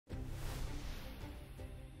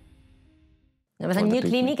Do të thënë një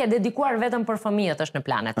klinikë e dedikuar vetëm për fëmijët është në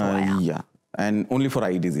planet tuaja. Yeah, and only for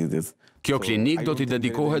eye diseases. Kjo klinik do t'i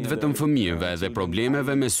dedikohet vetëm fëmijëve dhe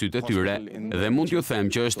problemeve me sytë e tyre dhe mund t'ju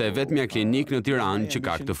them që është e vetmja klinik në Tiranë që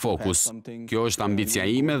ka këtë fokus. Kjo është ambicia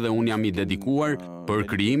ime dhe unë jam i dedikuar për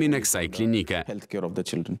krijimin e kësaj klinike. Healthcare of the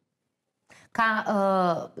children. Ka,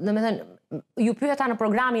 domethënë, ju pyeta në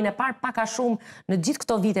programin e parë pak a shumë në gjithë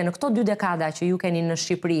këto vite, në këto 2 dekada që ju keni në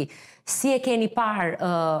Shqipëri, si e keni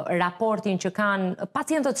parë raportin që kanë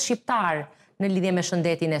pacientët shqiptar në lidhje me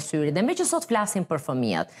shëndetin e syrit, dhe me që sot flasim për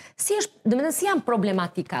fëmijët. Si janë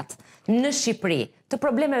problematikat në Shqipëri të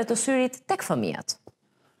problemeve të syrit tek fëmijët?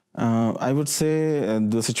 I would say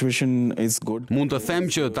the situation is good. Mund të them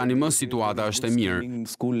që tani më situata është e mirë.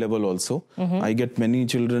 School level also. I get many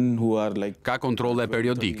children who are like Ka kontrolle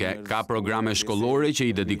periodike, ka programe shkollore që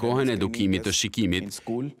i dedikohen edukimit të shikimit. in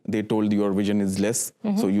school. They told your vision is less,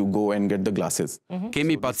 so you go and get the glasses.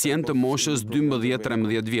 Kemi pacient të moshës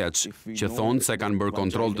 12-13 vjeç që thonë se kanë bërë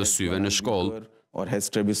kontroll të syve në shkollë. Or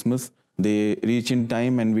has strabismus, they reach in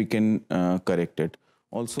time and we can correct it.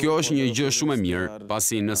 Kjo është një gjë shumë e mirë,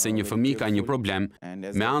 pasi nëse një fëmijë ka një problem,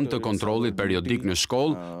 me anë të kontrollit periodik në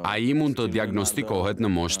shkollë, ai mund të diagnostikohet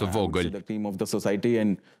në moshë të vogël. The team of the society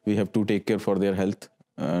and we have to take care for their health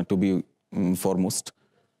to be foremost.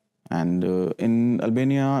 And in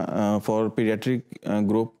Albania for pediatric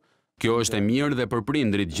group Kjo është e mirë dhe për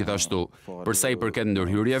prindrit gjithashtu. Për sa i përket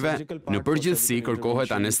ndërhyrjeve, në përgjithësi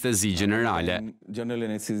kërkohet anestezi gjenerale. General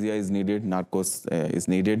anesthesia is needed, narcos is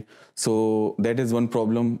needed. So that is one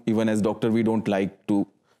problem. Even as doctor, we don't like to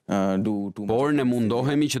do too much. Por ne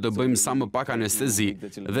mundohemi që të bëjmë sa më pak anestezi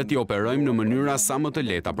dhe t'i operojmë në mënyra sa më të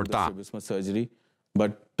lehta për ta. Surgery,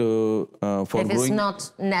 but for If it's growing, not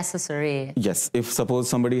necessary. yes, if suppose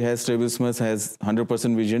somebody has strabismus, has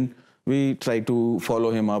 100% vision, we try to follow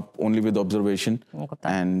him up only with observation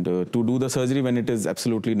and to do the surgery when it is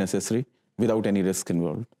absolutely necessary without any risk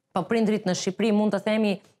involved. Po prindrit në Shqipëri mund të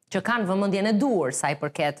themi që kanë vëmendjen e duhur sa i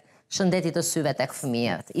përket shëndetit të syve tek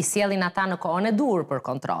fëmijët. I sjellin ata në kohën e duhur për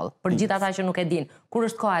kontroll. Për gjithë ata që nuk e dinë, kur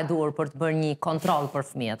është koha e duhur për të bërë një kontroll për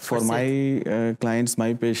fëmijët? For my clients,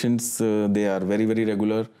 my patients, they are very, very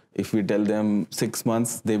regular. If we tell them 6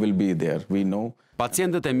 months, they will be there. We know.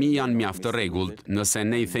 Pacientët e mi janë mjaft të rregullt, nëse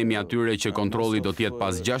ne I themi atyre që kontrolli do t'jetë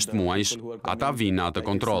pas 6 muajsh, ata vinë atë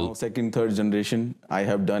kontroll. Second, third generation, I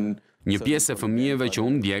have done. Një pjesë e fëmijëve që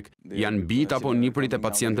unë ndjek janë bijt apo nipërit e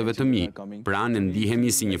pacientëve të mi, pra ne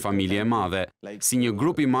ndihemi si një familje e madhe, si një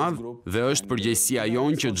grup I madh dhe është përgjegjësia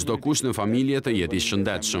jonë që çdo kush në familje të jetë I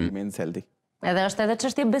shëndetshëm. Edhe është edhe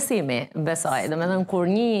çështje besimi, besoj. Domethënë kur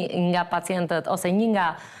një nga pacientët ose një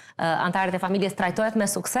nga antarët e familjes trajtohet me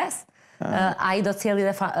sukses, ai do të sjellë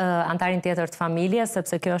dhe antarin tjetër të familjes,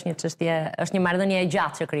 sepse kjo është një çështje, është një marrëdhënie e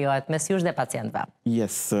gjatë që krijohet mes jush dhe pacientëve.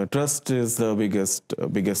 Yes, trust is the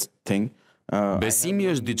biggest thing. Besimi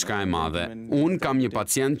është diçka e madhe. Unë kam një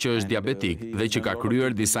pacient që është diabetik dhe që ka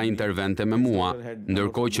kryer disa intervente me mua,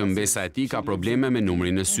 ndërkohë që mbesa e tij ka probleme me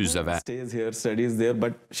numrin e syzeve.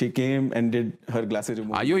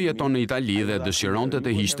 Ajo jeton në Itali dhe dëshironte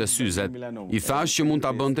të hiqte syzet. I thash që mund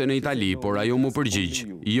ta bënte në Itali, por ajo më përgjigj: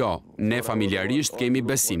 "Jo, ne familjarisht kemi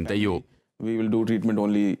besim te ju." We will do treatment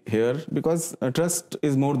only here because trust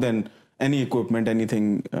is more than any equipment,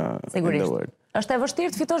 anything in the world. Është e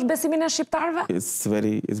vështirë të fitosh besimin e shqiptarëve? It's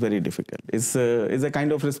very difficult. It's a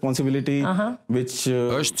kind of responsibility which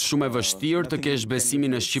Është shumë e vështirë të kesh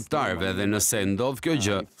besimin e shqiptarëve dhe nëse ndodh kjo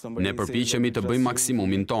gjë, ne përpiqemi të bëjmë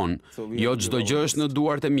maksimumin ton. Jo çdo gjë është në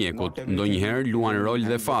duart e mjekut, ndonjëherë luan rol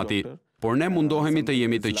dhe fati, por ne mundohemi të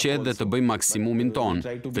jemi të qetë dhe të bëjmë maksimumin ton,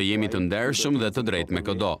 të jemi të ndershëm dhe të drejtë me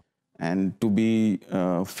çdo. And to be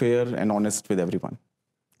fair and honest with everyone.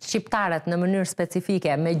 Shqiptarët në mënyrë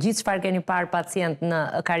specifike, me gjithë çfarë keni parë pacient në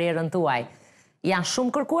karrierën tuaj, janë shumë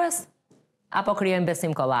kërkues apo krijojnë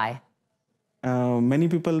besim kollaj? Many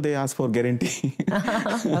people they ask for guarantee.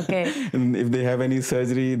 Okay. If they have any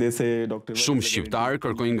surgery, they say doctor. Shumë shqiptarë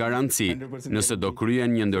kërkojnë garanci. Nëse do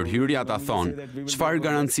kryen një ndërhyrje, ata thonë: "Çfarë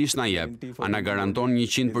garancish na jep? A na garanton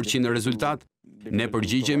 100% rezultat?" Ne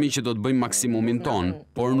përgjigjemi që do të bëjmë maksimumin ton,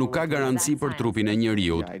 por nuk ka garanci për trupin e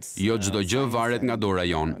njeriut. Jo çdo gjë varet nga dora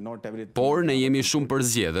jonë. Por ne jemi shumë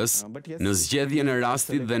përzgjedhës. Në zgjedhjen e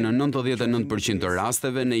rastit dhe në 99% të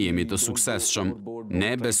rasteve ne jemi të suksesshëm.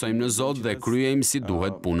 Ne besojmë në Zot dhe kryejmë si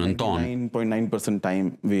duhet punën tonë. 9.9%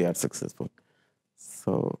 time we are successful.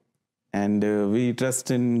 So and we trust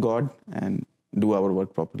in God and do our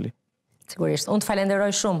work properly. Sigurisht. Unë të falenderoj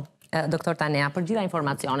shumë doktor Tanea, për gjitha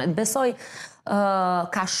informacionet. Besoj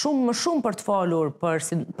ka më shumë për të folur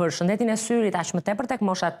për shëndetin e syrit, aq më tepër tek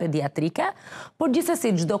moshat pediatrike, por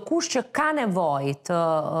gjithsesi çdo kush që ka nevojë të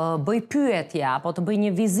bëj pyetje apo të bëj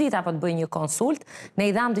një vizitë apo të bëj një konsult,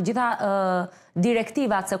 ne i dham të gjitha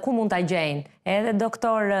direktivat se ku mund ta gjejnë edhe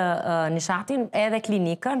doktor Nishatin, edhe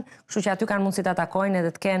klinikën, kështu që aty kanë mundësi ta takojnë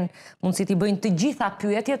edhe të kenë mundësi të bëjnë të gjitha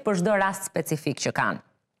pyetjet për çdo rast specifik që kanë.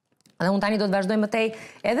 Dhe unë tani do të vazhdojmë mëtej,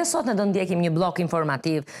 edhe sot ne do ndjekim një blok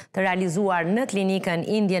informativ të realizuar në klinikën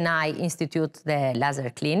Indian Eye Institute dhe Laser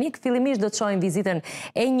Clinic. Fillimisht do të shohim vizitën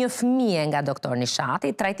e një fëmije nga doktor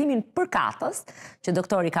Nishati, trajtimin përkatës që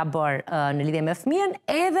doktori ka bërë në lidhje me fëmijën,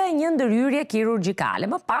 edhe një ndërhyrje kirurgjikale.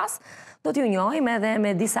 Më pas, do t'ju njohim edhe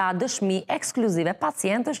me disa dëshmi ekskluzive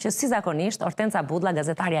pacientësh që si zakonisht Hortenca Budlla,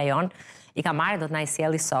 gazetarja jon, i ka marrë, do të na i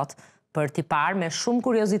sjelli sot për t'i parë me shumë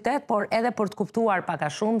kuriozitet, por edhe për të kuptuar pak a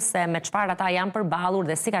shumë se me çfarë ata janë përballur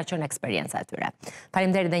dhe si ka qenë eksperjenca e tyre.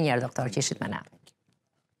 Faleminderit edhe një herë, doktor, që ishit me ne.